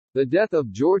The death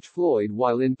of George Floyd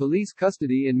while in police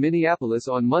custody in Minneapolis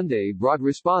on Monday brought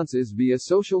responses via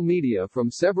social media from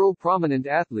several prominent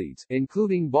athletes,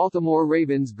 including Baltimore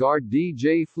Ravens guard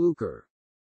DJ Fluker.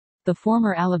 The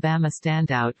former Alabama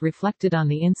standout reflected on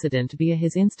the incident via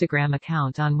his Instagram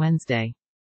account on Wednesday.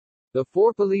 The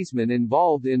 4 policemen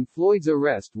involved in Floyd's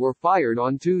arrest were fired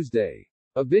on Tuesday.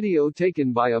 A video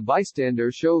taken by a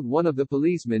bystander showed one of the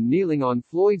policemen kneeling on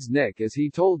Floyd's neck as he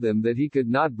told them that he could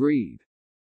not breathe.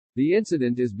 The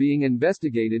incident is being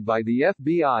investigated by the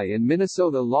FBI and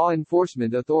Minnesota law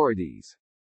enforcement authorities.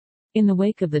 In the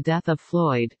wake of the death of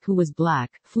Floyd, who was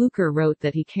black, Fluker wrote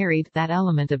that he carried that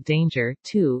element of danger,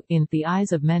 too, in the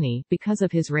eyes of many, because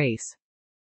of his race.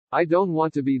 I don't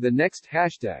want to be the next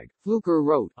hashtag, Fluker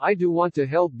wrote. I do want to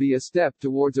help be a step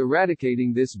towards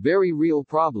eradicating this very real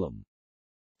problem.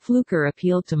 Fluker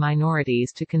appealed to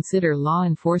minorities to consider law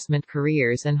enforcement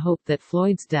careers and hoped that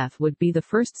Floyd's death would be the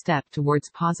first step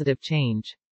towards positive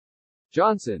change.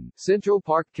 Johnson, Central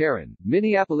Park Karen,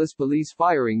 Minneapolis police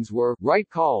firings were right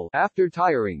call after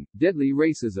tiring, deadly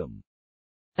racism.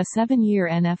 A 7-year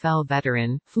NFL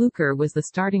veteran, Fluker was the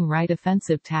starting right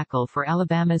offensive tackle for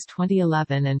Alabama's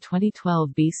 2011 and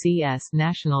 2012 BCS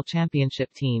national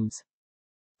championship teams.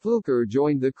 Fluker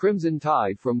joined the Crimson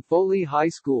Tide from Foley High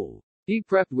School. He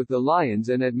prepped with the Lions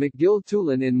and at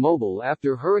McGill-Tulane in Mobile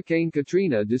after Hurricane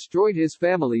Katrina destroyed his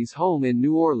family's home in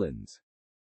New Orleans.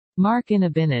 Mark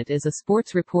Inabinet is a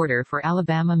sports reporter for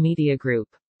Alabama Media Group.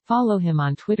 Follow him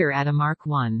on Twitter at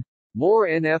 @AMark1. More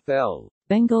NFL.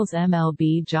 Bengals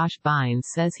MLB Josh Bynes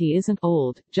says he isn't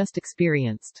old, just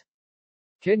experienced.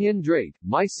 Kenyon Drake,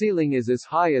 my ceiling is as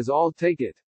high as I'll take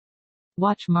it.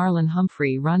 Watch Marlon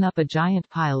Humphrey run up a giant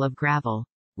pile of gravel.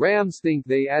 Rams think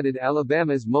they added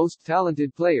Alabama's most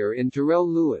talented player in Terrell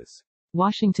Lewis.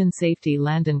 Washington safety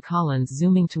Landon Collins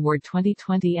zooming toward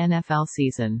 2020 NFL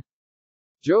season.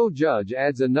 Joe Judge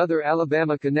adds another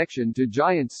Alabama connection to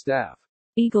Giants staff.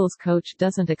 Eagles coach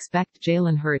doesn't expect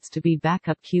Jalen Hurts to be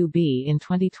backup QB in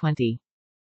 2020.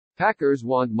 Packers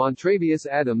want Montravius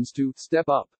Adams to step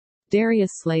up.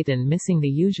 Darius Slayton missing the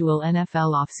usual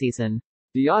NFL offseason.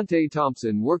 Deontay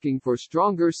Thompson working for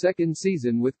stronger second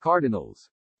season with Cardinals.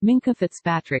 Minkah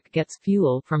Fitzpatrick gets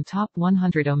fuel from top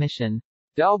 100 omission.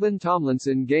 Dalvin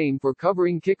Tomlinson game for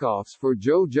covering kickoffs for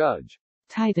Joe Judge.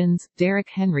 Titans, Derrick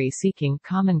Henry seeking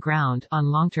common ground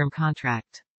on long-term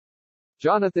contract.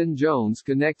 Jonathan Jones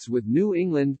connects with New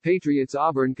England Patriots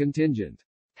Auburn contingent.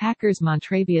 Packers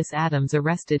Montravius Adams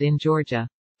arrested in Georgia.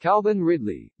 Calvin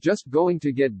Ridley, just going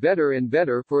to get better and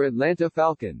better for Atlanta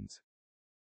Falcons.